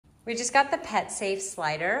We just got the PetSafe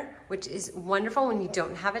slider, which is wonderful when you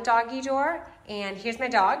don't have a doggy door. And here's my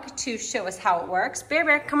dog to show us how it works.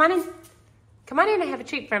 Bear, come on in. Come on in, I have a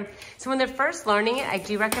treat for him. So when they're first learning it, I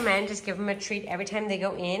do recommend just give them a treat every time they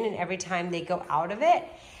go in and every time they go out of it.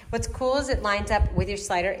 What's cool is it lines up with your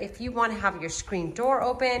slider. If you want to have your screen door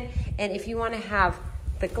open and if you want to have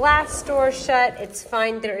the glass door shut, it's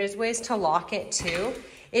fine. There is ways to lock it too.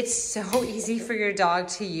 It's so easy for your dog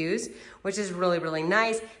to use, which is really, really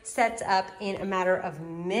nice. Sets up in a matter of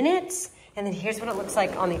minutes. And then here's what it looks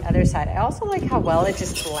like on the other side. I also like how well it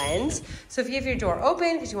just blends. So if you have your door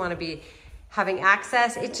open because you want to be having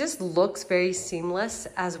access, it just looks very seamless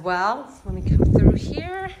as well. So let me come through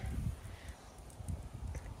here.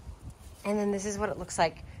 And then this is what it looks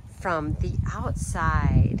like from the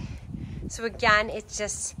outside. So again, it's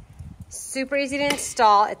just super easy to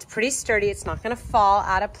install. It's pretty sturdy. It's not gonna fall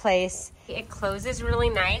out of place. It closes really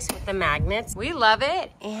nice with the magnets. We love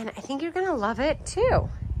it, and I think you're gonna love it too.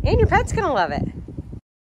 And your pet's gonna love it.